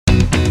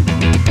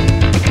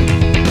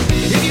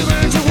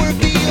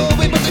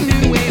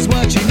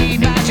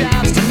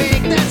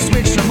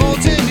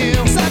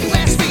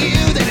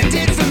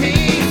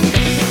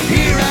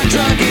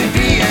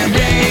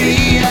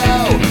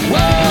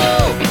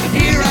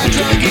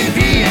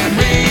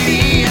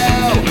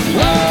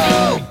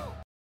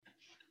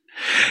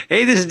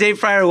Hey, this is Dave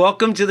Fryer.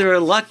 Welcome to the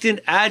Reluctant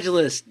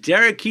Agilist.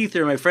 Derek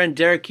Keither, my friend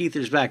Derek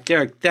Keither's back.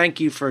 Derek, thank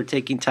you for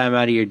taking time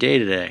out of your day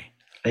today.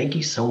 Thank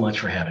you so much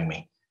for having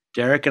me.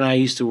 Derek and I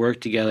used to work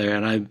together,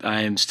 and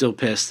I am still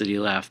pissed that he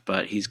left,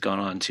 but he's gone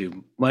on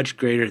to much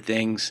greater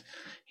things.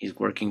 He's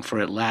working for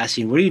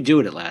Atlassian. What do you do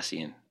at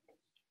Atlassian?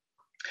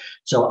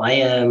 So I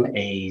am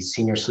a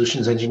senior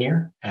solutions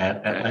engineer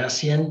at Okay.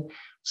 Atlassian,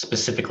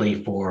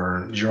 specifically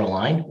for Jira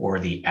Align or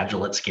the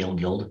Agile at Scale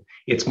Guild.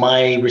 It's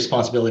my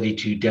responsibility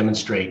to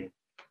demonstrate,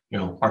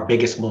 our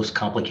biggest, most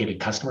complicated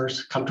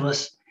customers come to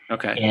us,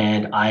 Okay.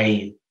 and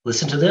I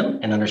listen to them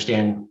and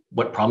understand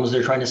what problems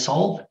they're trying to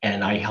solve,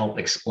 and I help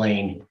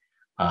explain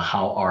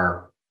how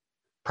our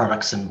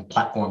products and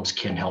platforms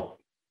can help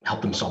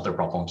them solve their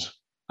problems.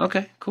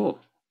 Okay, cool.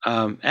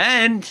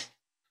 And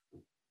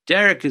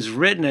Derek has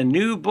written a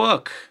new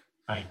book.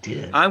 I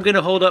did. I'm going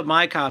to hold up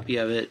my copy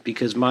of it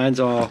because mine's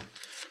all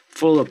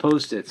full of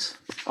Post-its,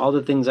 all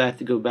the things I have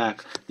to go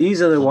back.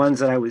 These are the ones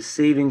that I was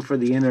saving for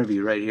the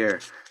interview right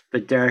here.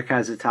 But Derek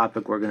has a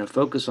topic we're going to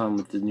focus on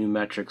with the new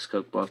metrics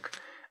cookbook.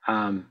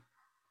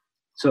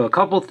 So a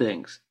couple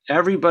things.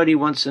 Everybody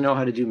wants to know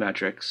how to do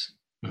metrics.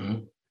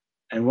 Mhm.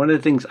 And one of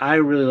the things I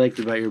really liked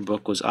about your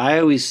book was I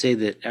always say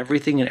that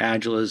everything in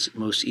Agile is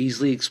most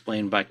easily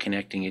explained by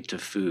connecting it to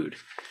food.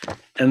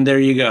 And there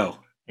you go.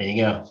 There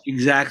you go.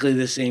 Exactly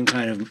the same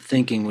kind of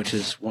thinking, which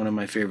is one of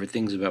my favorite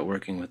things about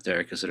working with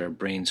Derek, is that our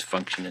brains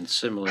function in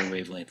similar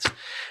wavelengths.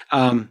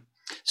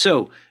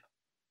 So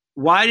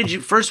why did you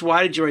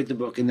write the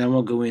book? And then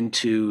we'll go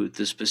into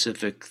the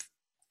specific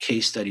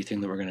case study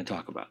thing that we're going to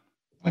talk about.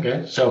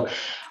 Okay, so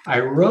I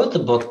wrote the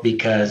book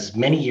because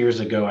many years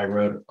ago I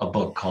wrote a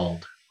book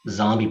called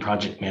Zombie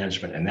Project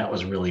Management, and that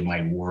was really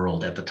my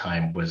world at the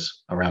time,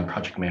 was around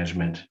project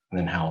management and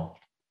then how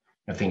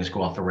things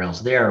go off the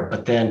rails there.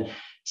 But then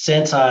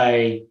since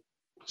my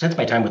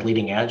time with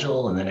Leading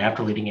Agile and then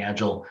after Leading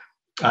Agile,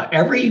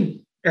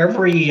 every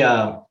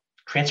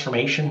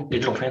transformation,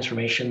 digital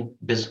transformation,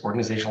 business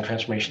organizational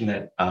transformation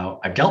that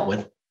I've dealt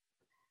with,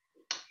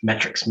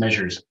 metrics,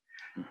 measures,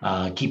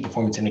 key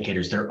performance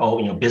indicators, they're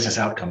all, business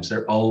outcomes,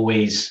 they're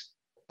always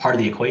part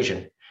of the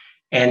equation.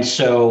 And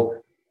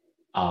so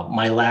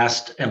my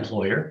last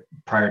employer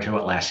prior to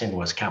Atlassian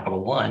was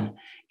Capital One.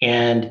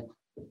 And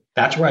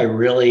that's where I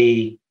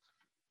really,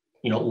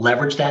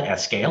 leveraged that at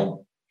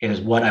scale, is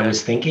what I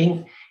was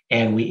thinking.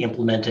 And we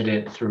implemented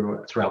it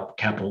throughout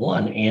Capital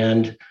One.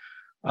 And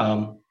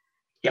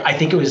yeah, I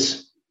think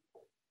it's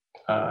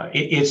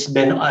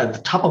been at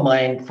the top of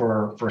mind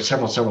for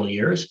several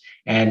years,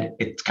 and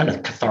it's kind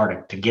of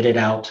cathartic to get it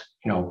out.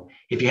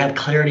 If you have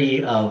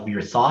clarity of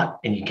your thought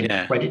and you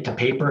can write it to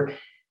paper,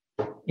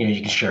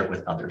 you can share it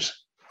with others.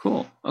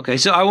 Cool. Okay,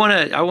 so I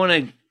want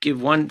to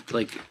give one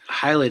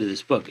highlight of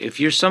this book. If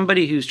you're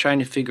somebody who's trying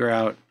to figure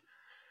out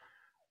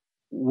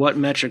what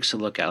metrics to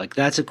look at,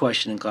 that's a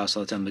question in class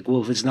all the time.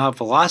 Well, if it's not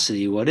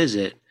velocity, what is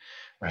it?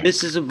 Right.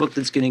 This is a book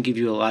that's going to give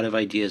you a lot of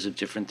ideas of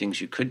different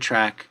things you could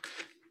track,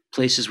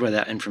 places where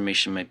that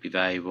information might be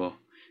valuable.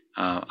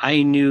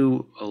 I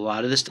knew a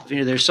lot of this stuff.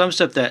 There's some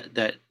stuff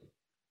that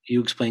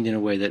you explained in a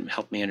way that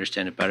helped me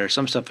understand it better.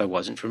 Some stuff I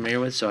wasn't familiar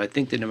with. So I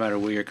think that no matter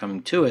where you're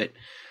coming to it,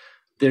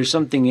 there's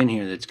something in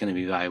here that's going to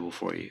be valuable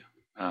for you.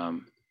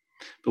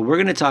 But we're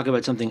going to talk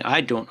about something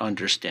I don't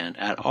understand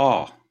at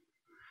all.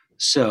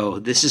 So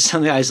this is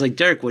something I was like,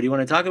 Derek, what do you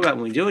want to talk about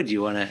when we do it? Do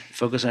you want to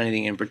focus on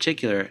anything in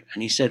particular?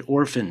 And he said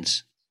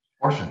orphans.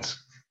 Orphans.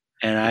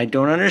 And I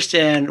don't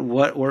understand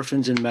what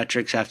orphans and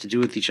metrics have to do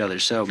with each other.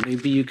 So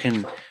maybe you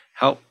can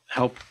help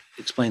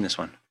explain this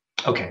one.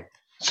 Okay.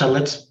 So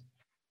let's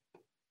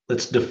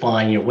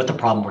define what the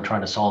problem we're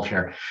trying to solve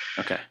here.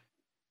 Okay.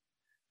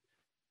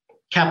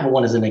 Capital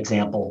One is an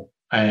example.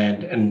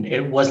 And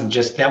it wasn't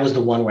just, that was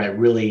the one where I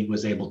really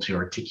was able to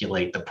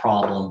articulate the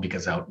problem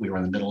because we were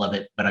in the middle of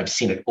it, but I've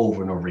seen it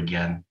over and over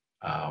again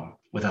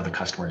with other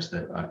customers,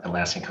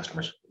 Atlassian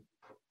customers.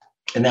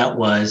 And that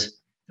was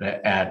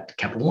that at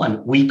Capital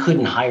One, we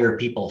couldn't hire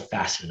people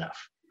fast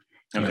enough.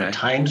 Okay.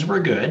 Times were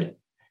good.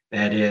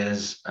 That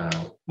is,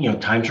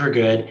 times were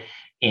good.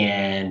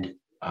 And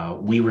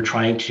we were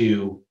trying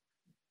to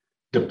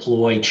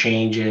deploy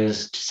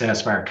changes to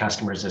satisfy our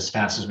customers as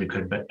fast as we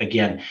could. But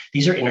again,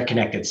 these are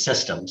interconnected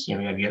systems.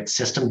 You got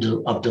system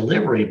of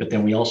delivery, but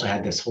then we also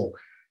had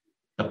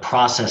the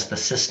process, the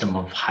system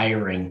of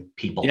hiring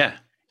people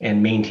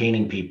and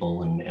maintaining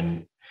people.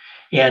 And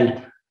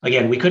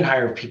again, we couldn't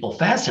hire people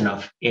fast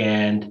enough.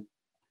 And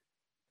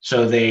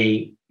so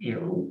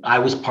I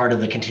was part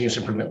of the continuous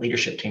improvement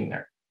leadership team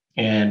there.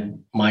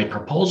 And my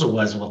proposal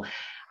was, well,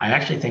 I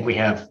actually think we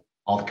have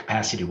all the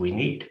capacity we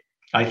need.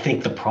 I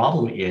think the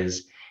problem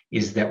is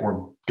that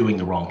we're doing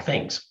the wrong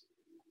things.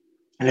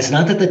 And it's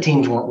not that the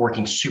teams weren't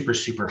working super,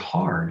 super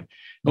hard.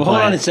 Well, hold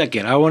on a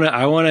second. I want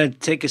to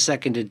take a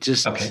second to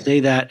just say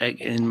that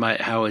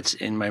how it's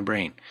in my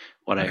brain,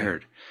 what I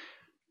heard.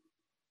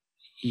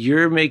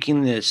 You're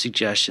making the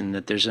suggestion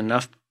that there's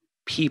enough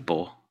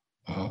people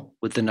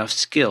with enough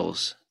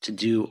skills to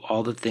do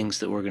all the things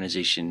the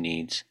organization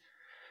needs.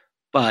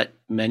 But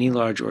many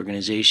large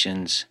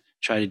organizations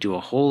try to do a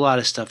whole lot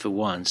of stuff at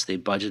once. They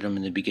budget them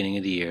in the beginning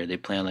of the year. They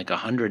plan like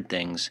 100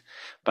 things.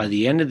 By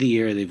the end of the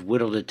year, they've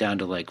whittled it down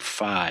to like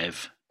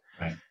 5,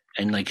 Right.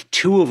 and like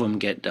 2 of them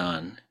get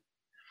done.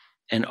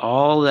 And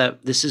all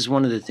that, this is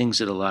one of the things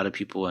that a lot of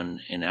people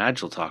in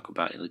Agile talk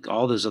about, like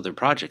all those other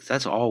projects,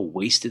 that's all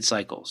wasted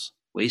cycles,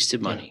 wasted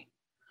money.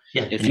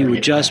 Yeah. If you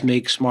would just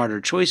make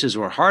smarter choices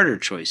or harder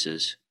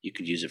choices, you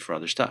could use it for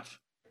other stuff.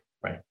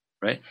 Right.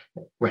 Right.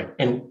 Right.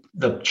 And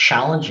the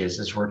challenge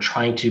is we're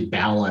trying to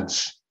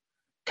balance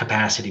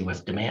capacity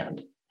with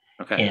demand.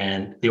 Okay.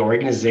 And the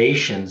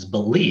organizations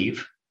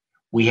believe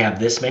we have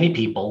this many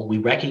people, we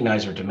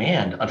recognize our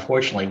demand.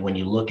 Unfortunately, when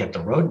you look at the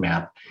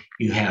roadmap,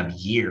 you have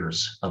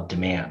years of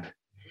demand.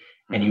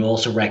 And you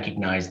also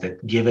recognize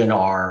that given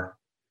our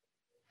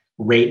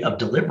rate of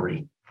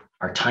delivery,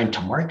 our time to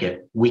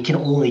market, we can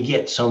only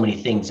get so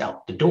many things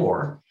out the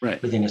door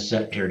within a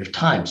set period of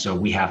time. So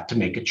we have to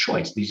make a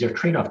choice. These are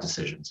trade-off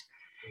decisions.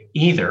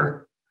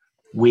 Either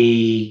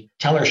we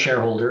tell our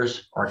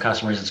shareholders, our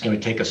customers, it's going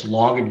to take us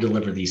longer to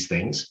deliver these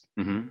things,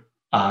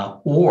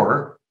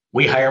 or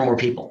we hire more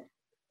people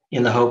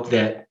in the hope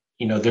that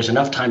there's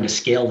enough time to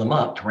scale them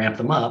up, to ramp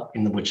them up,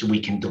 in which we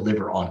can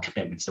deliver on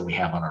commitments that we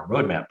have on our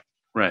roadmap.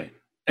 Right.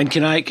 And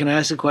can I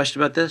ask a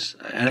question about this?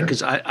 Because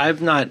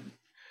Sure.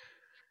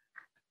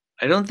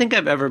 I don't think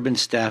I've ever been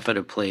staff at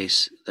a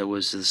place that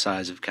was the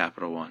size of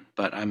Capital One,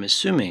 but I'm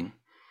assuming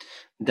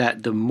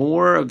that the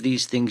more of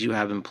these things you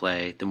have in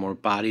play, the more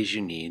bodies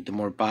you need. The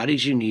more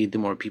bodies you need, the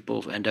more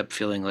people end up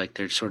feeling like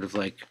they're sort of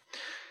like,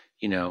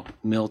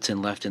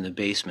 Milton left in the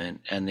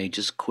basement, and they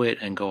just quit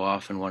and go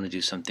off and want to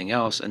do something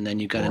else. And then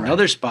you've got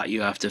another spot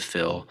you have to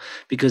fill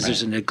because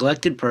there's a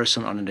neglected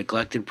person on a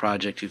neglected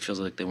project who feels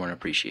like they weren't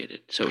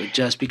appreciated. So it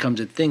just becomes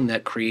a thing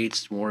that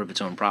creates more of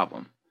its own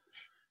problem.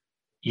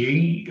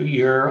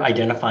 You're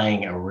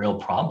identifying a real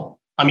problem.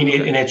 I mean,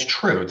 and it's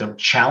true. The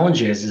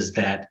challenge is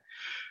that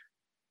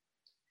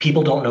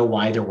people don't know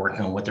why they're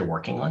working on what they're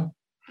working on.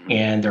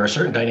 And there are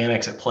certain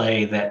dynamics at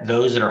play that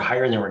those that are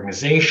higher in the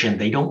organization,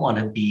 they want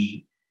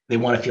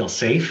to feel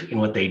safe in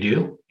what they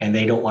do, and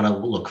they don't want to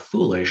look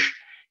foolish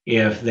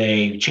if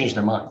they change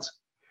their minds.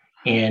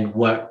 And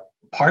what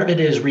part of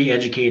it is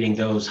re-educating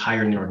those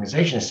higher in the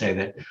organization to say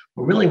that,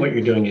 well, really what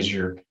you're doing is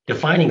you're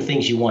defining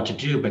things you want to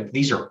do, but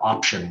these are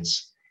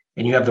options,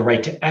 and you have the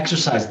right to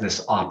exercise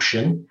this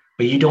option,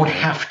 but you don't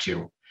have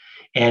to.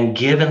 And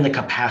given the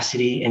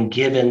capacity and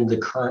given the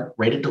current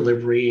rate of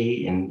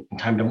delivery and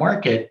time to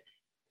market,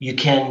 you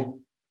can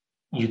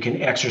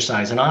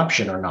exercise an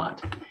option or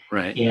not.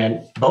 Right.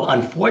 But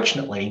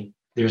unfortunately,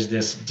 there's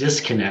this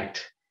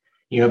disconnect,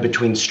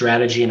 between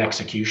strategy and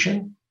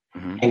execution.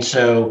 And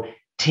so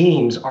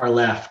teams are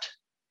left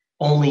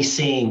only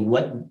seeing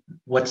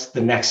what's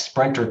the next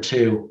sprint or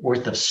two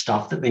worth of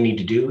stuff that they need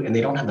to do, and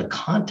they don't have the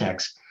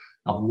context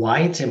of why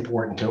it's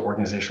important to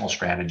organizational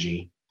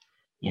strategy,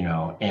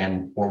 how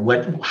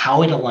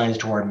it aligns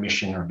to our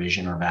mission or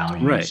vision or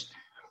values. Right.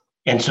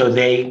 And so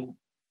they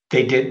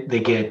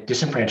get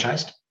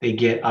disenfranchised. They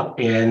get up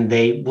and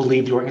they will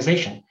leave the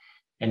organization.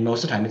 And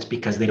most of the time it's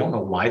because they don't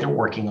know why they're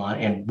working on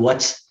and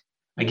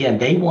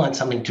they want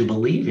something to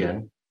believe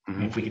in.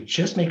 Mm-hmm. If we could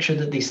just make sure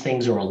that these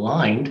things are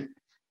aligned,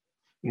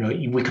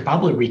 we could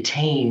probably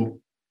retain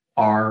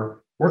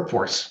our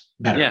workforce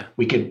better. Yeah.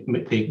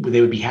 They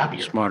would be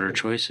happier. Smarter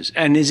choices.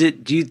 And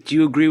do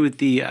you agree with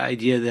the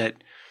idea that,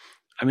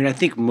 I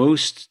think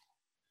most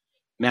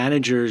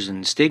managers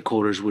and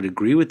stakeholders would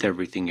agree with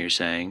everything you're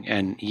saying.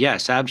 And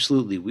yes,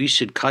 absolutely, we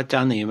should cut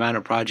down the amount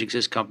of projects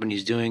this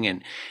company's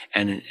doing.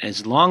 And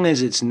as long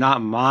as it's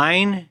not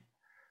mine,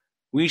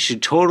 we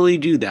should totally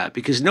do that,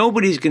 because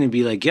nobody's going to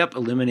be like, yep,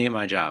 eliminate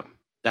my job.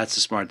 That's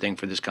the smart thing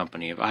for this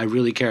company. If I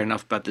really care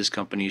enough about this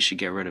company, you should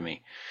get rid of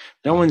me.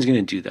 No one's going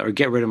to do that, or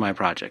get rid of my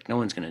project. No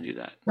one's going to do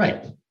that.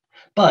 Right.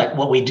 But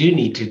what we do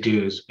need to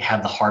do is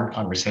have the hard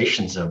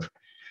conversations of,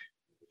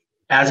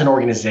 as an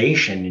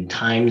organization, in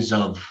times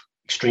of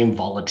extreme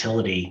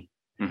volatility,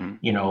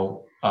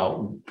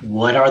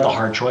 what are the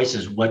hard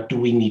choices? What do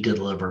we need to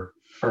deliver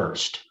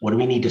first? What do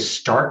we need to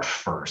start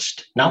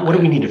first? Not what do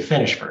we need to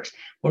finish first?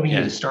 What do we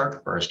need to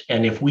start first?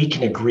 And if we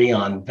can agree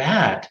on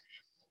that,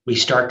 we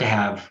start to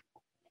have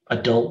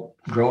adult,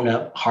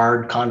 grown-up,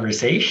 hard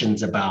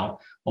conversations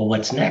about, well,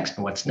 what's next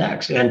and what's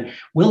next? And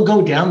we'll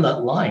go down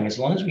that line as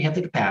long as we have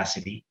the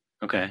capacity.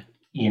 Okay.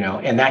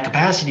 And that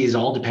capacity is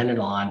all dependent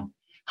on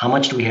how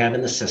much do we have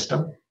in the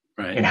system,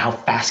 right, and how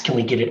fast can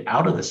we get it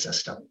out of the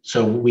system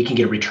so we can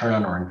get a return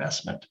on our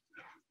investment.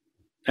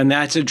 And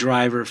that's a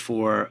driver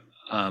for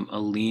a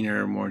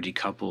leaner, more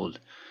decoupled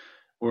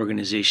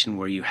organization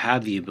where you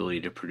have the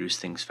ability to produce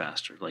things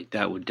faster. Like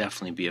that would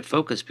definitely be a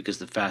focus, because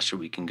the faster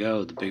we can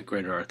go, the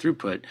greater our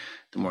throughput,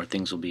 the more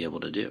things we'll be able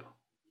to do.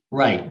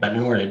 Right. But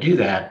in order to do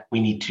that,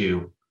 we need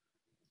to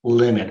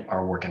limit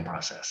our working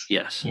process.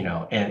 Yes.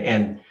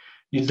 And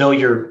though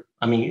you're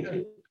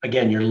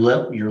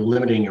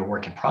limiting your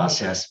working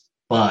process,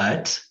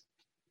 but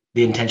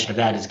the intention of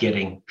that is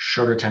getting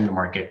shorter time to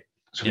market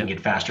so we can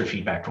get faster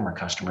feedback from our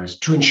customers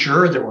to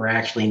ensure that we're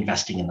actually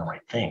investing in the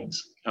right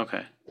things.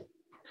 Okay.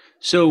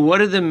 So what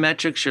are the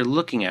metrics you're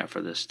looking at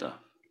for this stuff?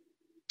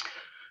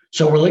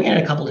 So we're looking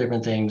at a couple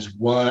different things.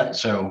 One,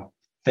 so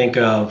think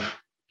of,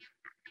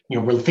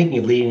 we're thinking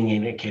of leading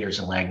indicators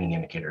and lagging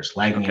indicators.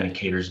 Lagging Okay.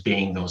 indicators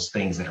being those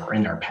things that are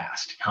in our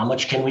past. How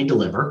much can we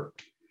deliver?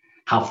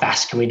 How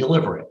fast can we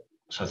deliver it?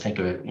 So think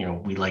of it,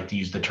 we like to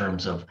use the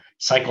terms of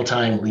cycle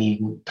time, lead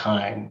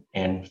time,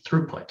 and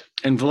throughput.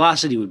 And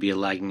velocity would be a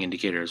lagging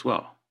indicator as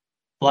well.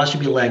 Velocity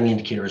would be a lagging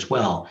indicator as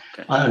well.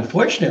 Okay.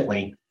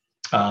 Unfortunately,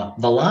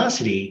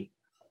 velocity,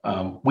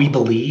 we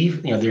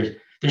believe,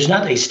 there's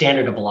not a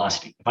standard of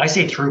velocity. If I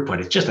say throughput,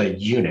 it's just a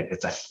unit,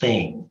 it's a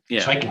thing.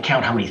 Yeah. So I can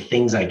count how many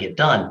things I get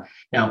done.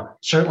 Now,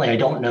 certainly I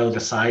don't know the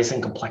size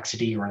and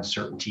complexity or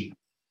uncertainty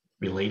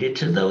related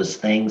to those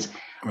things.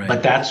 Right.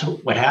 But that's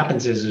what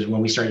happens is when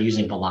we start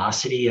using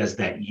velocity as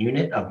that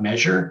unit of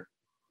measure,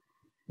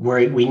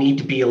 where we need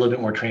to be a little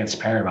bit more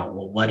transparent about,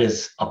 well, what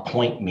does a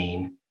point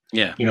mean?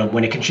 Yeah.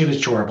 When it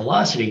contributes to our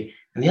velocity.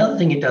 And the other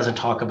thing it doesn't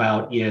talk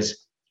about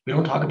is we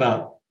don't talk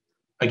about,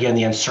 again,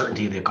 the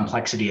uncertainty, the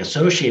complexity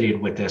associated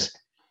with this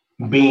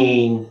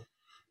being,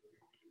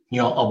 a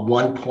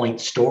 1-point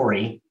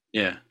story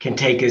can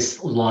take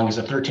as long as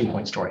a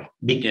 13-point story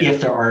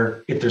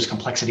if there's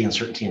complexity,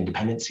 uncertainty, and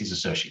dependencies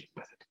associated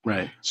with it.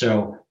 Right.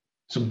 So,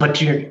 but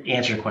to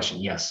answer your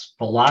question, yes,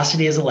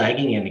 velocity is a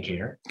lagging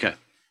indicator. Okay.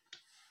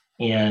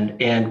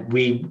 And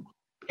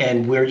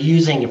we're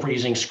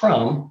using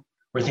Scrum,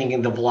 we're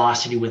thinking the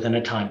velocity within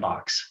a time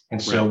box.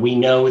 And so we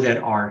know that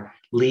our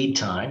lead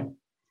time,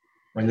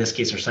 or in this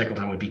case, our cycle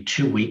time would be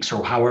 2 weeks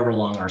or however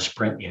long our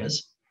sprint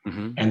is.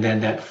 Mm-hmm. And then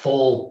that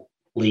full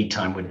lead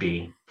time would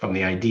be from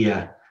the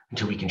idea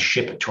until we can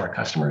ship it to our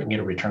customer and get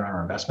a return on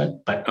our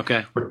investment. But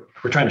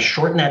we're trying to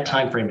shorten that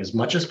time frame as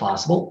much as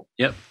possible.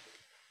 Yep.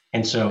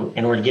 And so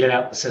in order to get it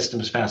out the system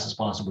as fast as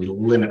possible, we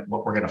limit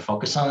what we're going to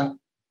focus on.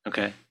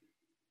 Okay.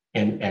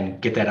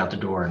 And get that out the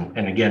door.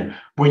 And again,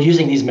 we're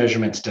using these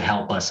measurements to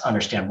help us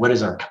understand what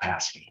is our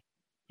capacity,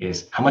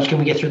 is how much can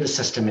we get through the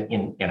system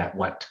in at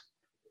what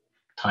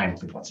time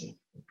frequency.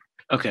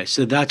 Okay,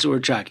 so that's what we're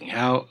tracking.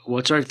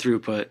 What's our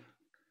throughput,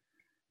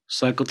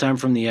 cycle time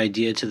from the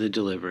idea to the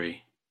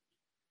delivery.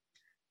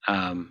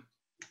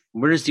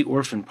 Where does the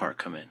orphan part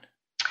come in?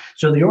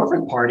 So the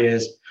orphan part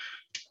is,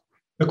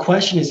 the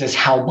question is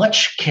how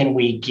much can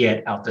we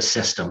get out the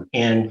system?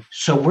 And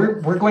so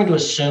we're going to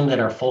assume that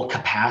our full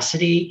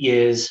capacity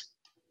is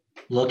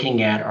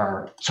looking at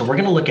so we're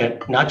going to look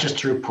at not just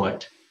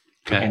throughput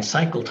and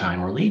cycle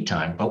time or lead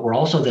time, but we're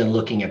also then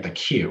looking at the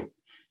queue.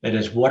 That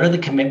is, what are the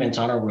commitments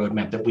on our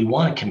roadmap that we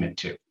want to commit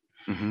to?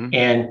 Mm-hmm.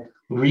 And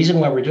the reason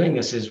why we're doing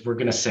this is we're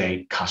going to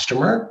say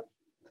customer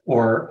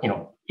or,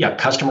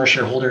 customer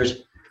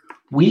shareholders,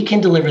 we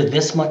can deliver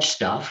this much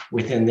stuff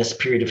within this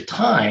period of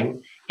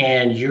time.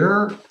 And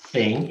your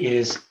thing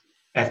is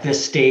at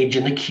this stage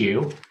in the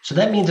queue. So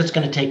that means it's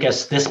going to take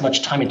us this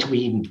much time until we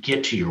even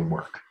get to your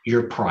work,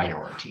 your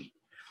priority.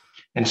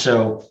 And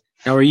so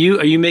now, are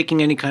you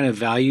making any kind of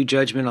value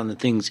judgment on the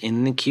things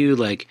in the queue?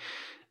 Like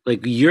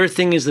your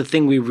thing is the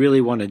thing we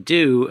really want to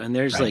do. And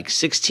there's like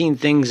 16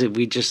 things that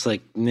we just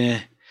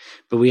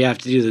but we have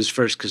to do those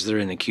first because they're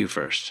in the queue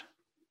first.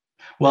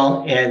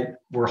 Well, and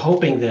we're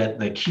hoping that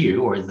the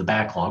queue or the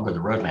backlog or the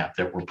roadmap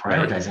that we're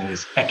prioritizing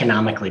is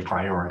economically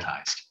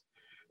prioritized.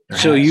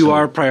 So you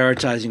are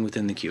prioritizing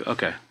within the queue.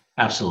 Okay.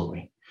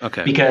 Absolutely.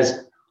 Okay.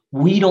 Because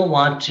we don't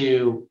want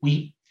to,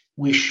 we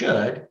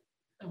should,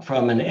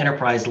 from an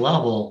enterprise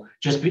level,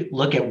 just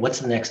look at what's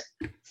the next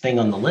thing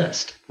on the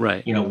list.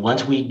 Right.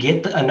 Once we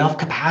get enough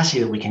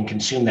capacity that we can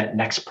consume that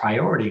next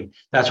priority,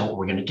 that's what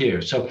we're going to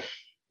do. So,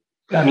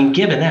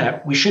 given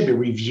that, we should be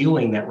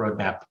reviewing that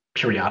roadmap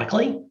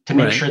periodically to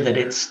make sure that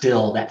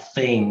that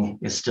thing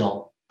is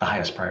still the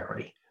highest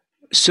priority.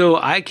 So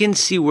I can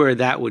see where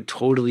that would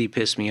totally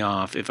piss me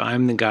off if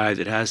I'm the guy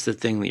that has the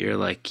thing that you're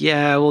like,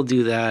 yeah, we'll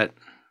do that.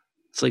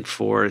 It's like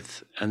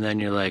fourth. And then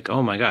you're like,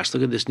 oh my gosh,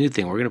 look at this new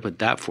thing. We're going to put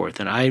that fourth.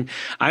 And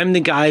I'm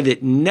the guy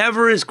that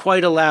never is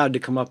quite allowed to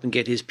come up and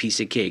get his piece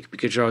of cake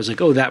because you're always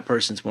like, oh, that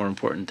person's more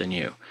important than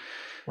you.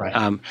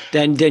 Right.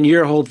 Then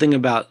your whole thing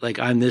about like,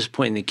 I'm this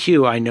point in the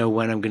queue, I know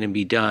when I'm going to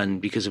be done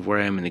because of where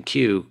I am in the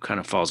queue kind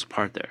of falls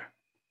apart there.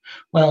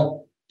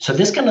 Well, so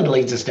this kind of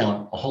leads us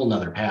down a whole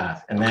nother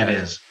path. And that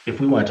is, if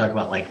we want to talk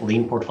about like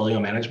lean portfolio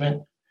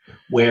management,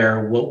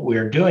 where what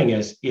we're doing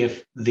is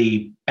if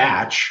the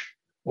batch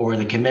or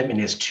the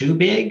commitment is too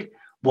big,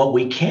 what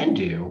we can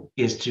do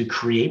is to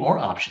create more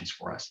options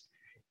for us,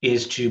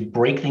 is to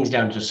break things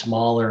down into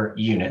smaller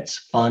units,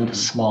 fund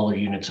smaller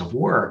units of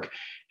work,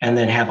 and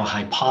then have a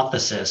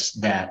hypothesis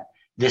that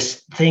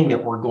this thing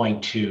that we're going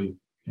to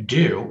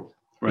do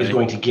is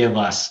going to give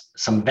us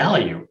some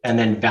value, and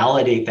then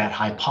validate that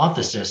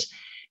hypothesis.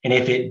 And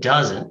if it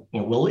doesn't,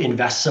 we'll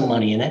invest some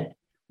money in it.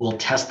 We'll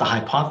test the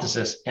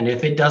hypothesis. And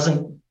if it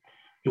doesn't,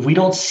 if we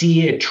don't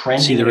see a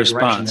trend, see the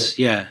response,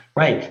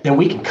 then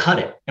we can cut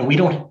it. And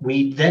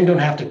we then don't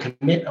have to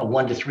commit a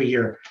 1 to 3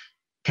 year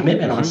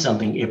commitment on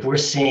something if we're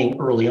seeing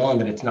early on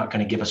that it's not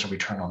going to give us a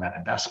return on that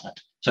investment.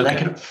 So that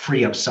could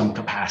free up some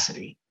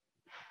capacity.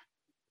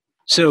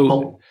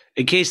 So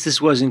in case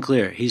this wasn't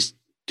clear, he's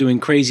doing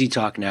crazy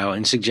talk now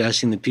and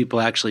suggesting that people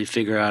actually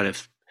figure out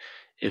if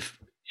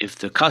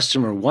the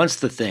customer wants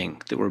the thing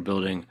that we're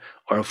building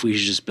or if we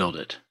should just build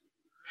it.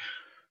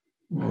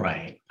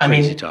 Right.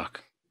 Crazy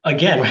talk.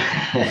 Again,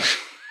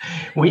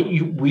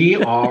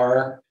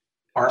 our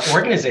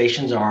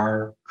organizations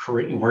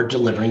we're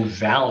delivering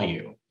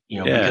value,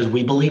 because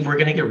we believe we're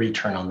going to get a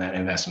return on that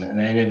investment. And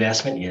that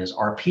investment is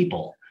our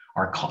people,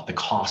 the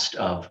cost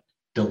of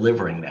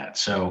delivering that.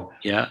 So,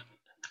 yeah.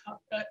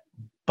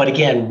 But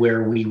again,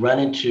 where we run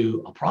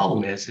into a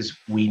problem is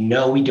we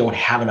know we don't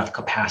have enough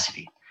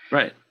capacity.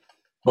 Right.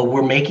 But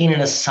we're making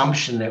an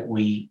assumption that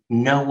we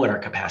know what our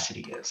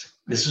capacity is.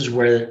 This is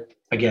where,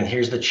 again,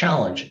 here's the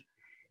challenge,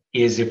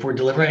 is if we're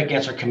delivering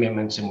against our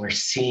commitments and we're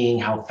seeing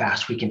how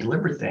fast we can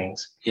deliver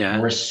things,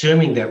 and we're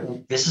assuming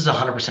that this is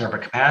 100% of our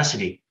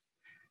capacity,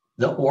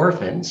 the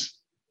orphans,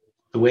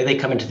 the way they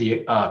come into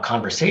the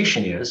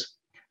conversation is,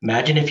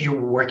 imagine if you're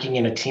working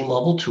in a team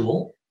level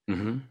tool,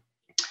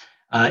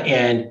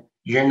 and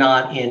you're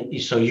not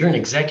so you're an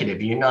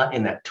executive, you're not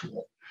in that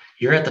tool.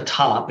 You're at the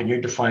top and you're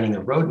defining the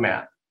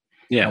roadmap.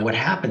 Yeah. And what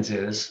happens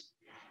is,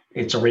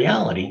 it's a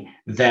reality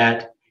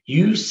that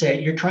you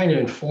say you're trying to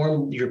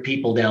inform your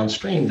people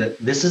downstream that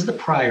this is the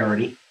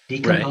priority,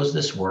 decompose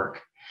this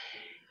work.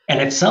 And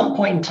at some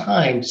point in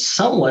time,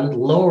 someone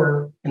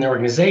lower in the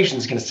organization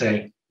is going to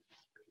say,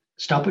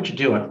 stop what you're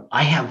doing.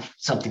 I have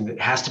something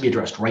that has to be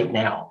addressed right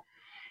now.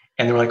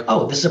 And they're like,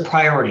 oh, this is a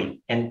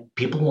priority. And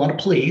people want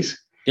to please.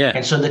 Yeah.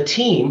 And so the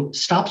team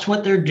stops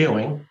what they're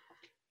doing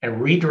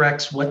and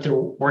redirects what they're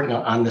working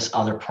on this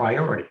other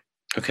priority.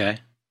 Okay.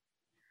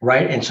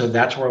 Right. And so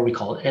that's where we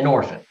call it an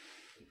orphan,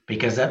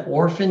 because that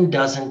orphan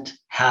doesn't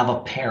have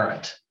a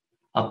parent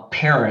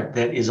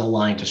that is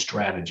aligned to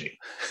strategy.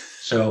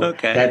 So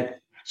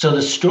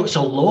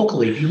so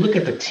locally, if you look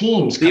at the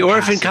teams, the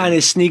orphan kind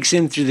of sneaks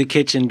in through the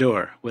kitchen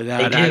door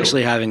without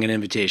actually having an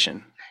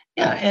invitation.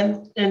 Yeah.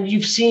 And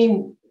you've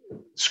seen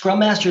Scrum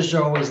Masters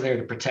are always there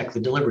to protect the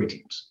delivery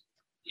teams.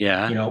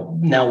 Yeah.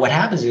 Now what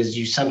happens is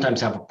you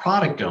sometimes have a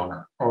product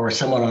owner or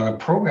someone on a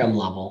program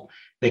level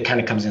that kind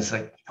of comes in and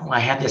says, I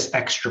have this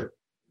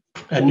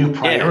a new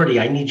priority.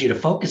 I need you to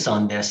focus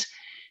on this.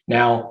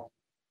 Now,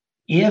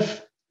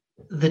 if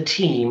the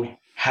team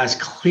has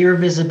clear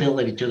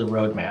visibility to the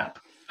roadmap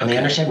and they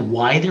understand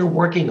why they're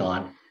working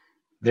on,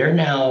 they're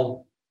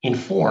now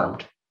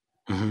informed,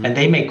 and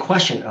they may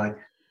question, like,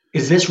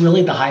 is this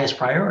really the highest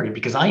priority?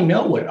 Because I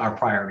know what our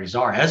priorities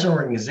are as an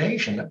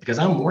organization, because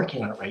I'm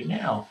working on it right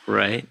now.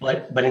 Right.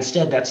 But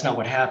instead, that's not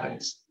what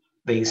happens.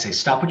 They say,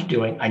 stop what you're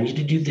doing. I need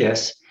to do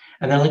this.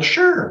 And they're like,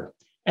 sure.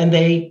 And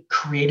they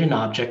create an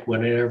object,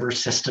 whatever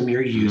system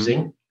you're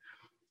using.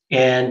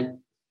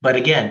 But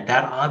again,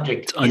 that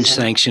object it's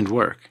unsanctioned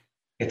work.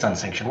 It's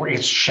unsanctioned work.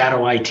 It's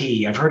shadow IT.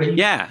 I've heard it.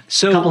 Yeah.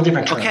 So a couple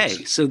different terms. Okay.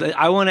 So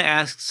I want to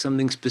ask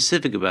something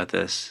specific about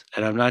this.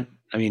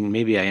 And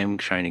maybe I am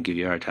trying to give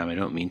you a hard time. I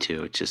don't mean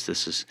to. It's just,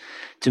 this is,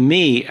 to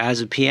me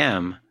as a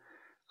PM,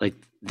 like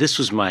this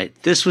was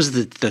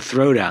the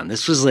throwdown.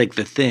 This was like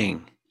the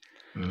thing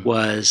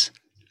was,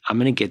 I'm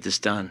going to get this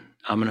done.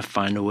 I'm going to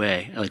find a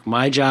way. Like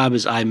my job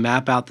is I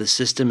map out the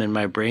system in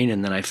my brain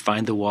and then I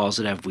find the walls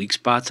that have weak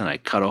spots and I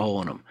cut a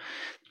hole in them.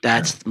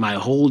 That's my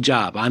whole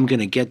job. I'm going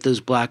to get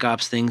those Black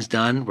Ops things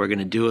done. We're going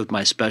to do it with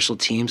my special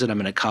teams that I'm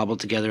going to cobble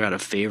together out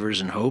of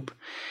favors and hope.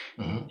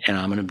 And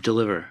I'm going to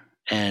deliver.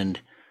 And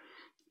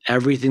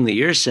everything that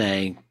you're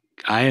saying,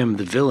 I am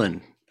the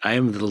villain. I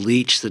am the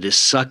leech that is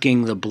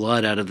sucking the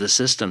blood out of the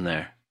system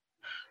there.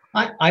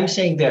 I'm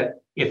saying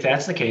that if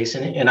that's the case,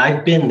 and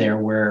I've been there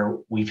where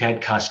we've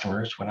had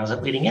customers, when I was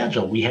at Leading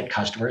Agile, we had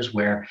customers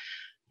where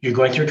you're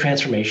going through a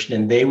transformation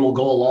and they will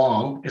go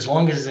along as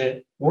long as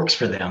it works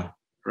for them.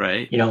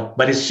 Right.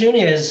 But as soon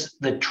as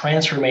the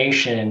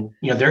transformation,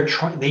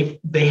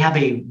 they have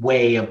a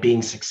way of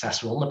being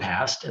successful in the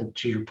past. And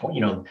to your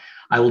point,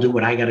 I will do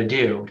what I got to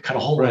do, cut a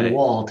hole in the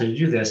wall to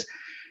do this.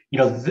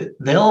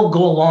 They'll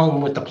go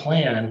along with the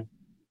plan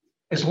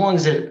as long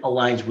as it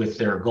aligns with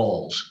their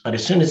goals. But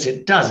as soon as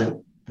it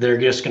doesn't, they're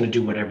just going to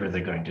do whatever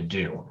they're going to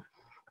do.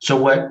 So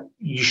what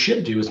you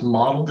should do is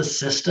model the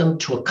system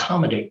to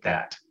accommodate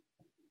that.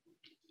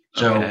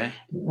 So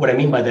what I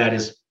mean by that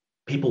is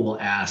people will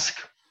ask,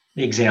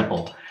 the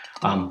example,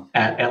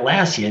 at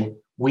Atlassian,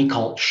 we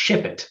call it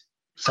ship it.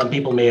 Some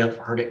people may have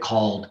heard it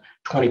called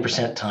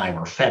 20% time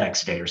or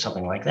FedEx day or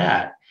something like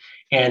that.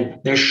 And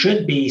there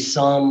should be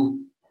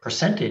some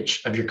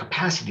percentage of your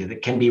capacity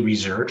that can be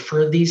reserved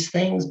for these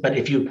things. But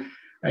if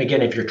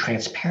you're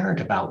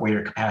transparent about where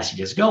your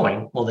capacity is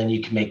going, well, then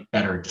you can make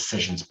better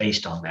decisions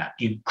based on that.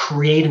 You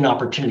create an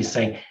opportunity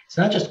saying it's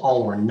not just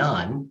all or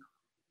none,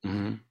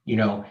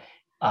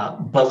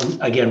 but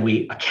again,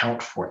 we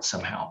account for it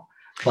somehow.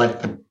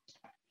 But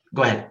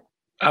go ahead.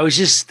 I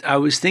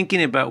was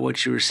thinking about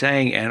what you were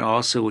saying and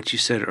also what you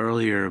said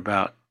earlier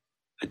about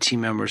a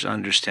team member's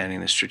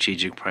understanding the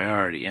strategic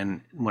priority.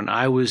 And when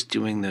I was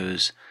doing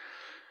those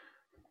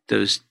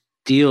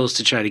deals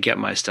to try to get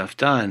my stuff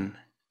done,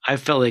 I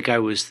felt like I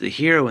was the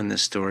hero in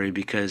this story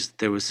because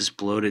there was this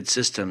bloated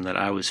system that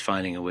I was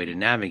finding a way to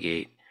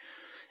navigate.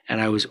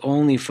 and I was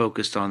only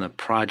focused on the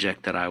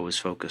project that I was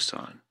focused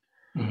on.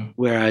 Mhm.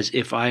 Whereas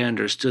if I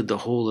understood the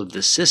whole of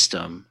the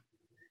system,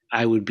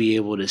 I would be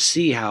able to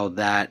see how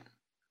that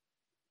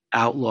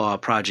outlaw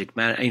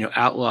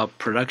outlaw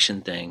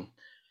production thing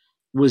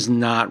was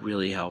not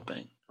really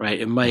helping, right?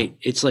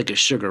 It's like a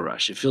sugar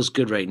rush. It feels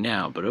good right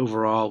now, but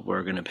overall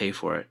we're going to pay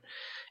for it.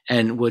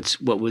 And what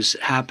was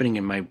happening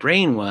in my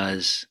brain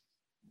was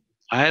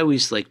I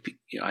always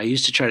I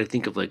used to try to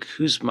think of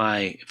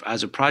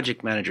as a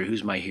project manager,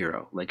 who's my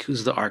hero? Like,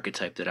 who's the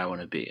archetype that I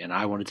want to be? And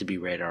I wanted to be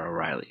Radar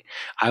O'Reilly.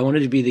 I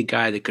wanted to be the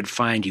guy that could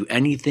find you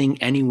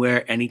anything,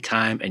 anywhere,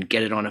 anytime, and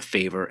get it on a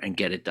favor and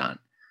get it done.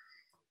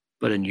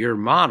 But in your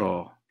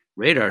model,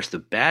 Radar's the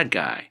bad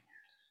guy.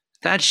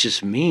 That's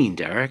just mean,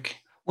 Derek.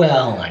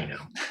 Well, I know,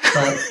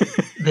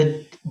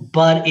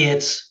 but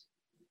it's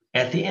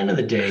at the end of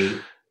the day,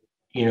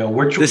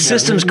 the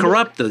system's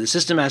corrupt, though. The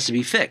system has to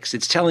be fixed.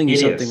 It's telling you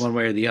something one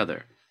way or the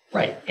other.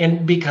 Right.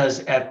 And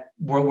because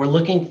what we're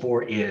looking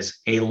for is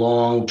a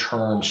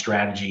long-term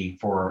strategy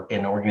for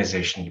an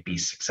organization to be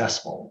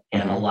successful.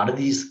 And a lot of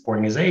these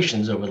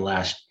organizations over the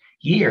last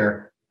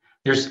year,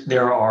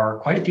 there are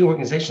quite a few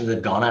organizations that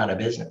have gone out of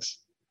business.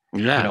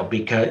 Yeah.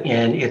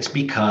 It's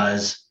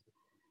because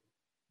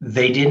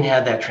they didn't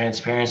have that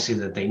transparency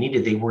that they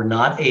needed. They were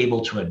not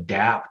able to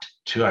adapt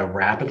to a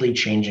rapidly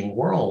changing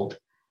world.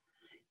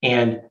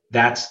 And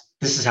this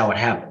is how it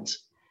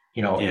happens,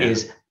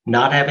 is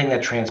not having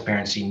that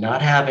transparency,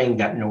 not having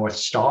that North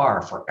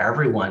Star for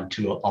everyone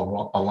to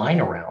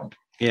align around.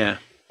 Yeah.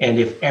 And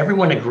if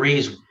everyone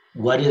agrees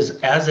what is,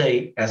 as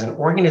an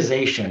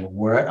organization,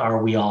 where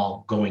are we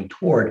all going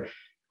toward,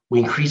 we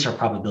increase our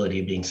probability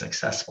of being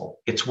successful.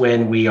 It's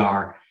when we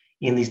are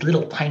in these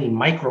little tiny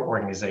micro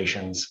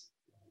organizations,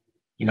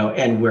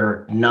 and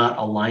we're not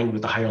aligned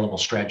with the higher level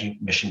strategy,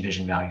 mission,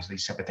 vision, values,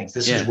 these type of things.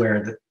 This is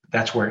where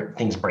that's where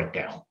things break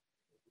down.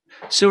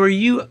 So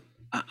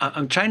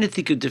I'm trying to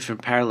think of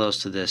different parallels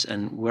to this,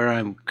 and where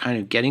I'm kind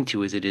of getting to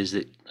with it is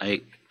that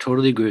I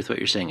totally agree with what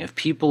you're saying. If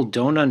people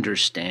don't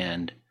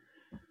understand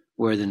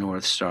where the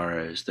North Star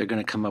is, they're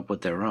going to come up with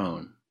their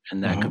own,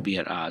 and that could be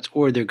at odds.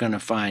 Or they're going to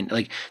find,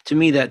 to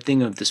me, that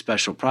thing of the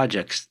special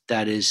projects,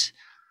 that is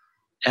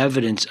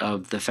evidence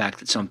of the fact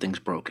that something's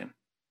broken.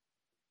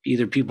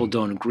 Either people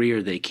don't agree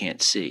or they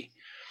can't see.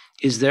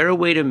 Is there a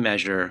way to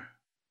measure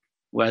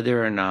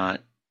whether or not,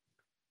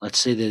 let's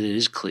say that it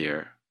is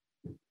clear,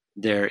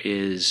 there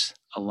is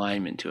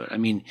alignment to it? I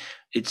mean,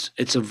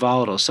 it's a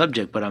volatile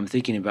subject, but I'm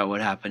thinking about what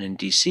happened in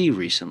DC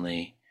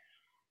recently.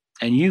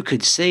 And you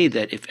could say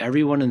that if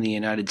everyone in the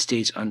United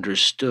States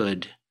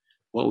understood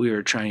what we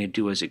were trying to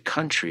do as a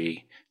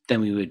country,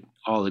 then we would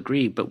all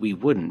agree, but we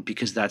wouldn't,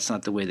 because that's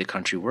not the way the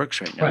country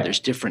works right now. Right.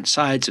 There's different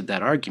sides of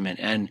that argument.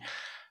 And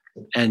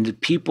the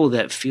people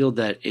that feel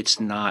that it's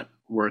not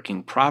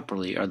working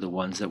properly are the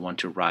ones that want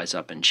to rise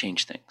up and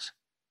change things.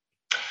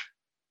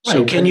 Right.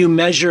 So can you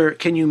measure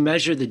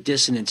the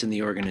dissonance in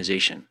the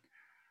organization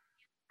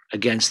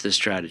against this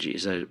strategy?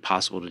 Is it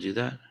possible to do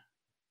that?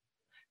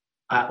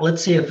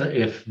 Let's see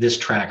if this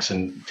tracks,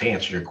 and to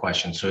answer your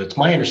question. So it's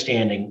my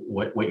understanding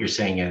what you're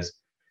saying is,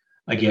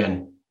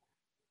 again,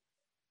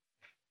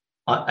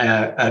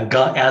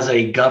 as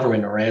a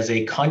government or as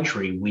a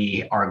country,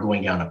 we are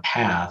going down a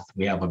path.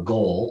 We have a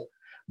goal,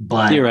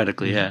 but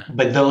theoretically, yeah.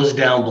 But those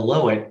down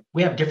below it,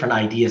 we have different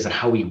ideas on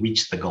how we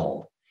reach the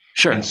goal.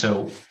 Sure. And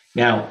so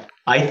now,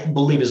 I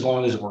believe as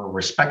long as we're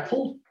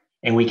respectful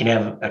and we can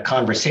have a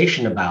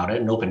conversation about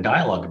it, an open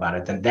dialogue about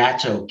it, then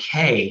that's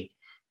okay.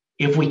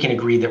 If we can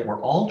agree that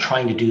we're all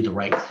trying to do the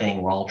right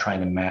thing, we're all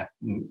trying to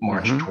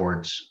march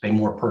towards a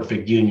more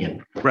perfect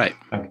union. Right.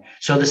 Okay.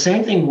 So the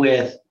same thing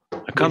within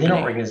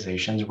our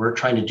organizations, we're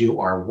trying to do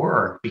our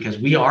work because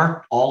we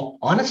are all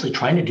honestly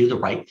trying to do the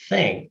right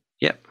thing.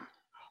 Yep.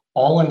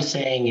 All I'm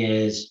saying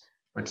is,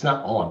 or it's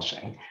not all I'm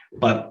saying,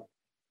 but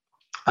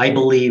I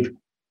believe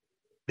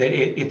that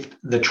it's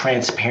the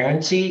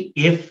transparency,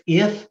 if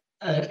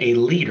a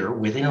leader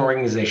within an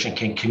organization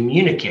can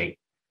communicate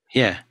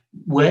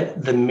what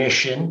the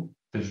mission,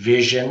 the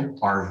vision,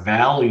 our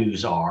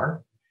values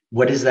are,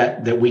 what is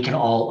that we can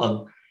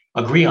all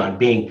agree on,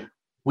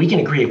 we can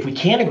agree. If we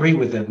can't agree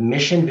with the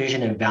mission,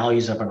 vision, and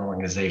values of an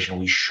organization,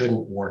 we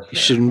shouldn't work there. You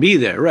shouldn't be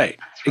there, right?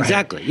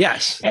 Exactly,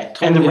 yes.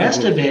 And the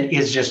rest of it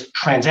is just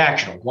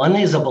transactional. One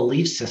is a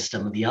belief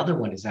system. The other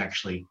one is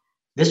actually,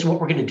 this is what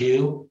we're going to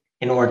do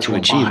in order to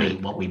embody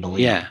what we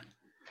believe.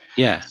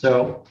 Yeah.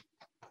 So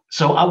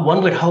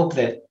one would hope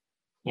that,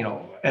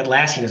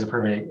 Atlassian is a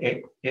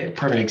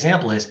perfect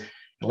example. Is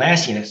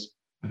Atlassian is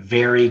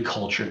very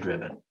culture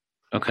driven.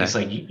 Okay. It's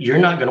like you're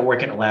not going to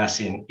work at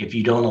Atlassian if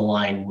you don't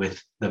align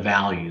with the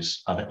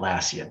values of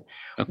Atlassian.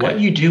 Okay. What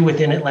you do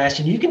within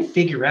Atlassian, you can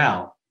figure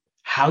out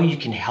how you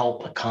can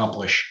help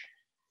accomplish,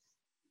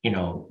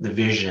 the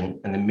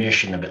vision and the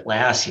mission of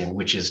Atlassian,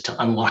 which is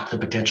to unlock the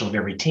potential of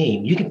every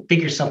team. You can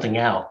figure something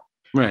out.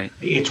 Right.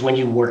 It's when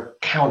you work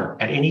counter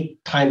at any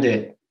time.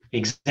 That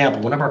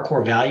example, one of our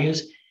core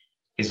values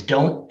is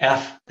don't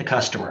F the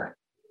customer.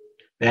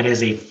 That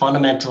is a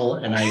fundamental,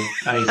 and I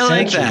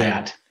censor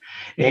that.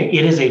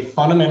 It is a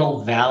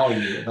fundamental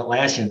value of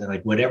Atlassian that,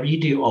 like, whatever you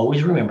do,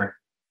 always remember,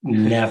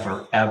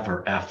 never,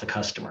 ever F the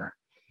customer.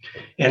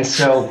 And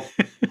so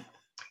if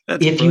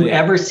brilliant. you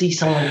ever see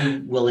someone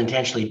who will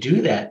intentionally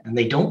do that, then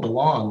they don't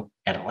belong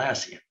at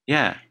Atlassian.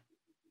 Yeah.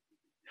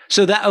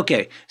 So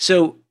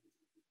So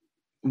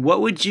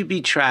what would you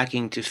be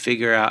tracking to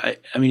figure out?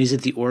 I mean, is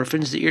it the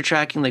orphans that you're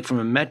tracking? Like from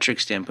a metric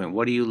standpoint,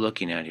 what are you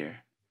looking at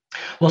here?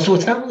 Well, so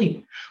it's not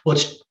really,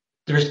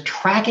 there's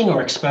tracking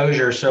or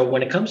exposure. So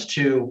when it comes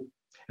to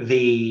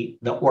the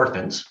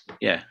orphans,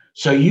 yeah.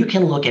 So you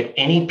can look at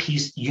any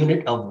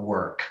unit of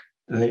work,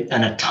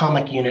 an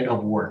atomic unit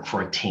of work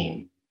for a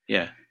team.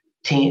 Yeah.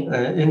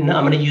 And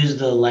I'm going to use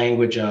the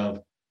language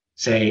of,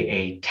 say,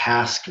 a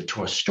task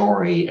to a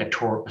story, a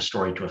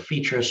story to a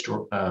feature,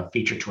 a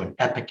feature to an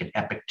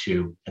epic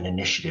to an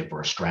initiative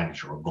or a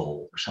strategy or a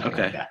goal or something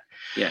like that.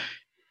 Yeah.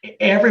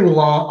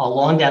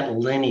 Along that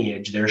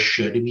lineage, there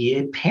should be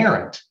a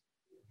parent.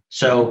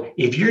 So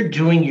if you're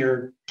doing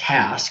your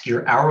task,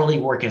 your hourly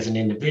work as an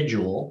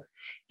individual,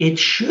 it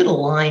should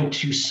align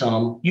to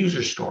some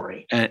user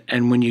story.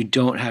 And when you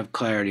don't have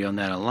clarity on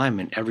that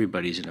alignment,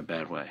 everybody's in a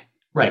bad way.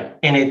 Right.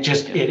 And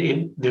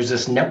there's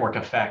this network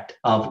effect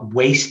of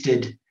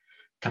wasted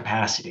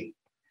capacity.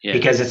 Yeah.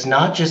 Because it's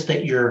not just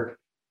that you're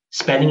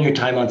spending your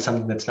time on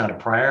something that's not a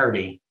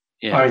priority.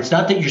 Yeah. Or it's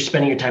not that you're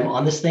spending your time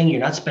on this thing, you're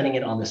not spending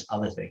it on this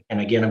other thing.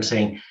 And again, I'm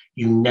saying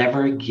you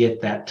never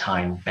get that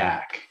time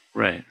back.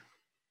 Right.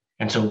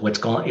 And so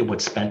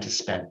what's spent is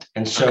spent.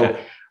 And so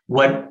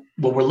what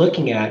we're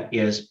looking at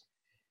is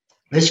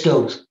this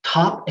goes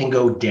top and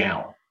go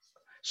down.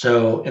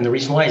 So, and the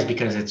reason why is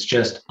because it's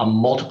just a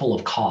multiple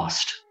of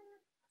cost.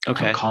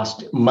 Okay.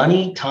 Cost,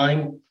 money,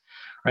 time,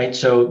 right?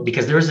 So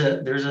because there is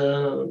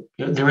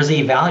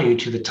a value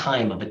to the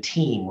time of a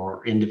team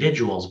or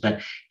individuals. But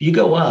if you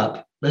go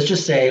up, let's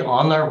just say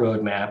on our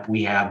roadmap,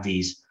 we have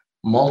these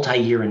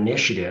multi-year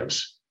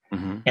initiatives.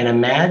 Mm-hmm. And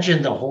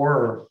imagine the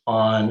horror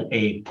on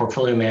a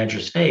portfolio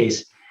manager's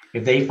face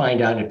if they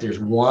find out if there's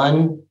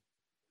one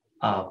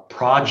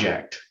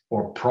project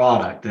or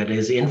product that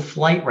is in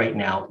flight right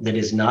now that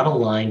is not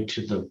aligned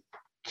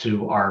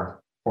to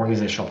our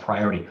organizational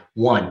priority.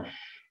 One.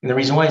 And the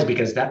reason why is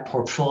because that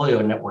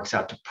portfolio networks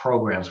out to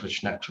programs,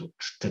 which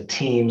networks to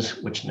teams,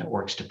 which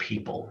networks to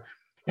people.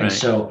 And right.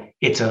 So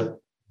it's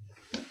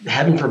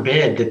heaven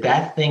forbid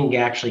that thing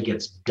actually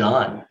gets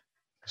done.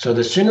 So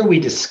the sooner we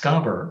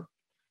discover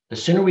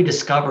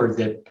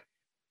that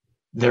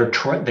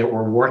that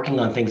we're working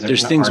on things.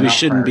 There's things we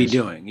shouldn't be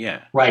doing.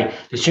 Yeah. Right.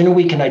 The sooner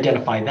we can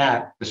identify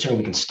that, the sooner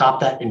we can stop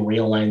that and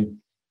realign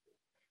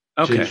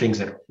to the things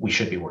that we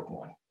should be working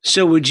on.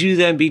 So would you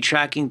then be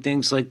tracking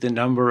things like the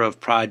number of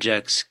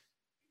projects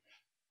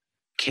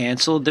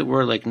canceled that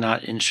were like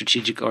not in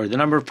strategic, or the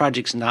number of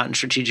projects not in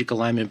strategic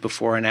alignment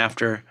before and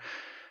after,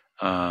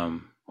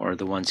 or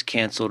the ones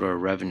canceled, or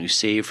revenue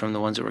saved from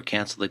the ones that were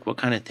canceled? Like what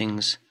kind of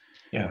things?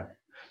 Yeah.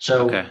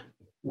 So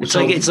It's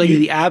like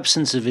the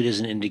absence of it is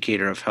an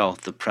indicator of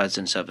health. The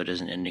presence of it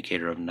is an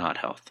indicator of not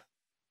health.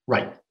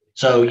 Right.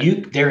 So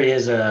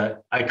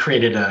I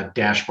created a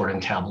dashboard in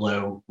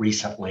Tableau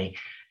recently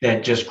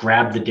that just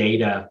grabbed the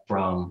data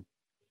from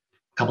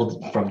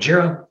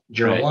Jira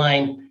right.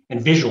 Align,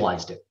 and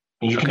visualized it.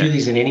 And you can do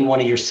these in any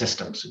one of your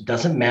systems. It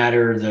doesn't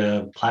matter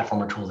the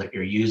platform or tool that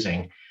you're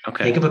using.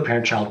 Okay. Think of a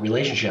parent-child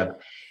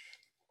relationship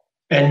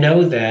and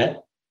know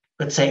that,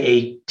 let's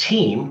say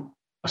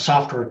a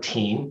software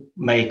team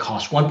may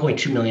cost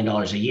 $1.2 million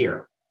a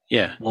year.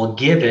 Yeah. Well,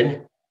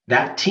 given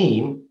that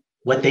team,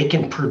 what they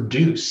can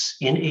produce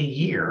in a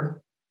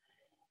year,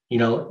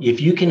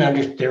 if you can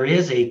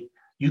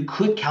you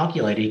could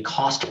calculate a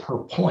cost per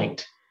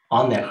point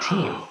on that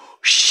team.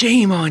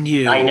 Shame on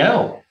you. I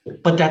know,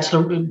 but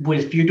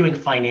if you're doing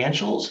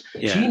financials,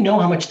 so you know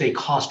how much they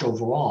cost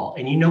overall,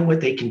 and you know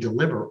what they can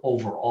deliver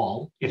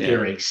overall if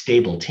they're a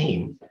stable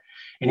team.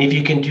 And if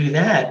you can do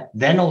that,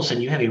 then all of a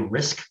sudden you have a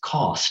risk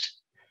cost.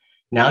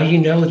 Now you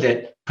know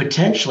that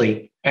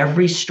potentially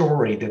every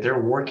story that they're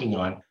working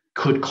on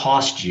could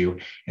cost you,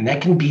 and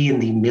that can be in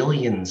the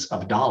millions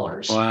of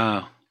dollars.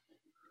 Wow.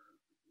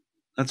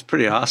 That's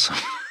pretty awesome.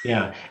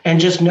 Yeah.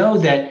 And just know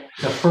that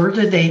the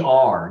further they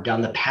are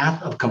down the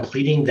path of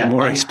completing that, the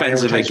more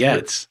expensive it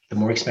gets. The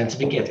more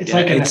expensive it gets. It's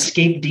like an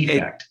escape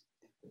defect.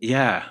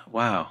 Yeah.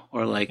 Wow.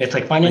 Or it's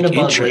like finding a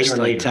bug interest,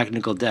 later.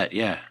 Technical debt.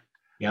 Yeah.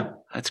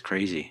 Yep. That's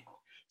crazy.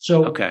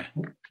 So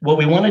what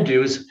we want to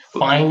do is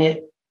find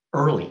it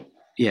early.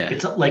 Yeah.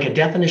 It's like a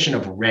definition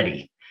of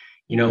ready.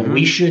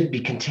 We should be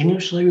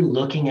continuously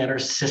looking at our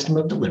system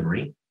of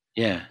delivery.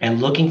 Yeah. And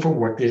looking for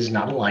work that is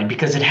not aligned,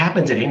 because it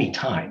happens at any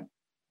time.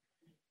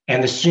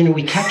 And the sooner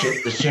we catch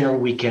it, the sooner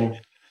we can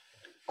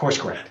course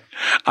correct.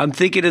 I'm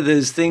thinking of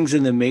those things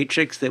in the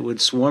Matrix that would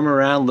swarm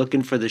around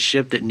looking for the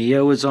ship that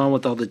Neo was on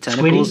with all the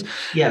tentacles.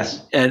 Squiddy?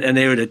 Yes. And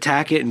they would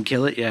attack it and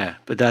kill it. Yeah.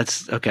 But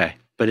that's okay.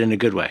 But in a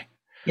good way.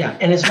 Yeah.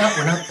 And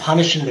we're not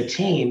punishing the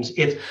teams.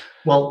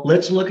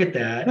 Let's look at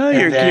that. No,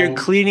 you're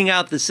cleaning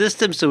out the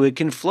system so it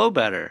can flow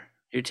better.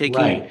 You're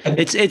taking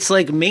it's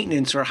like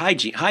maintenance or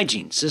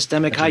hygiene,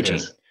 systemic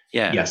hygiene.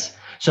 Yeah. Yes.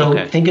 So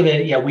Okay. think of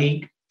it. Yeah,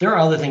 there are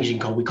other things we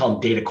call them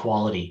data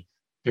quality.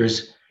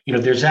 There's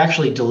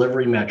actually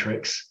delivery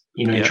metrics.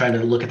 You're Yep. trying to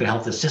look at the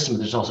health of the system.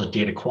 There's also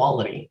data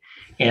quality,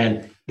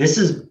 and this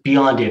is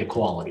beyond data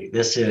quality.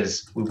 This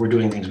is we're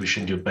doing things we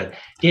shouldn't do, but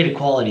data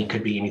quality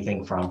could be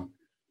anything from,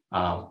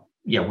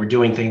 we're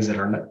doing things that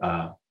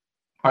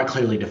aren't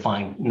clearly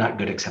defined, not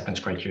good acceptance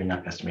criteria,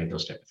 not estimated,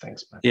 those type of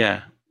things. But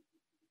Yeah.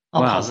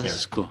 I'll Wow, pause this there.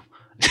 is cool.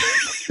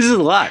 This is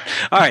a lot.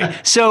 All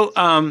right. So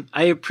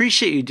I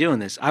appreciate you doing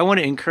this. I want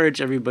to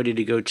encourage everybody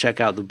to go check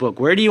out the book.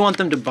 Where do you want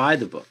them to buy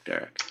the book,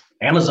 Derek?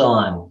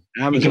 Amazon.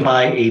 You Amazon. can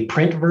buy a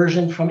print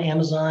version from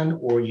Amazon,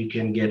 or you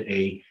can get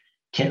a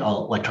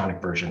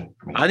electronic version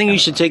from I think you Amazon.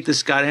 should take the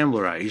Scott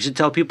Ambler route. You should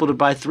tell people to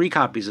buy 3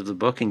 copies of the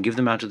book and give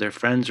them out to their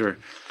friends, or,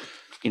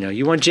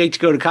 you want Jake to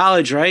go to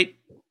college, right?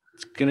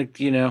 It's going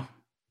to,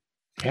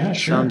 Yeah,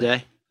 sure.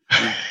 someday.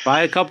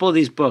 Buy a couple of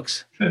these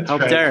books. That's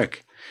Help right.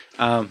 Derek.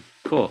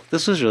 Cool.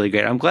 This was really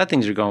great. I'm glad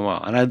things are going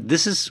well. And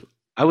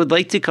I would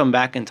like to come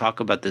back and talk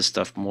about this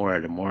stuff more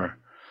at a more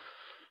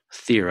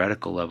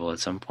theoretical level at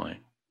some point,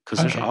 because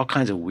there's Okay. all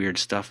kinds of weird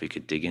stuff we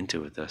could dig into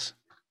with this.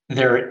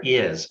 There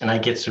is, and I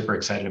get super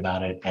excited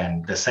about it.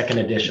 And the second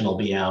edition will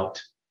be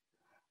out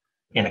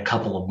in a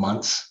couple of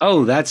months.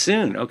 Oh, that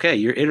soon. Okay.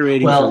 You're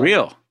iterating Well, for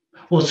real.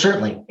 Well,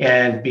 certainly.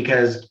 And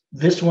because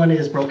this one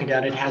is broken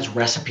down, it has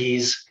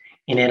recipes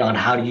in it on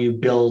how do you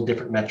build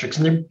different metrics.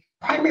 And they're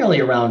primarily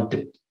around,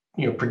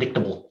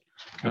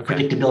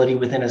 predictability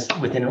within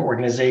an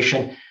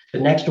organization. The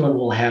next one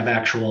will have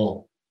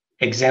actual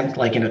examples,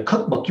 like in a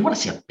cookbook, you want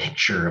to see a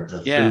picture of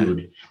the Yeah.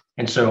 food.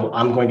 And so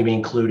I'm going to be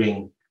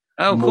including,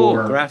 Oh, cool.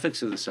 more-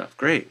 Graphics of the stuff.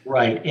 Great.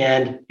 right.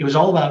 And it was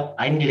all about,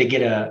 I needed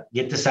to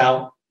get this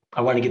out.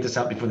 I want to get this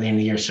out before the end of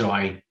the year. So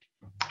I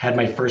had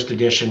my first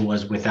edition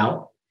was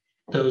without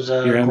those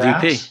Your MVP.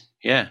 graphs.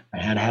 Yeah.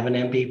 I had to have an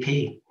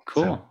MVP.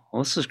 Cool. So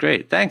Well, this is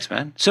great. Thanks,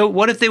 man. So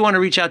what if they want to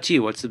reach out to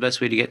you? What's the best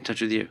way to get in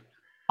touch with you?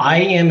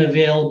 I am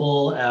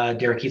available at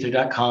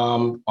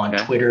DerekEther.com, on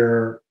Okay.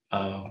 Twitter,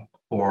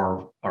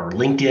 or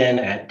LinkedIn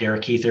at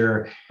Derek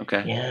Ether.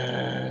 Okay.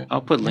 Yeah,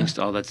 I'll put links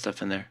to all that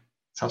stuff in there.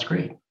 sounds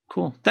great.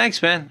 Cool.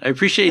 Thanks, man. I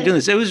appreciate you doing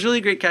this. It was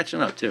really great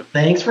catching up, too.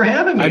 Thanks for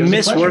having me. I It was a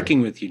miss pleasure.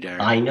 working with you, Derek.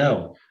 I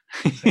know.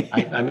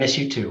 I miss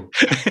you too.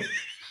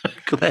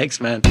 Thanks,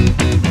 man.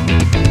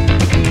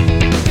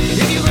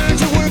 If you learn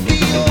to work the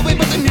old way,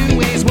 but the new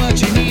way's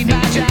what you need,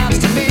 my job's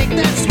to make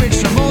that switch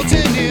from old to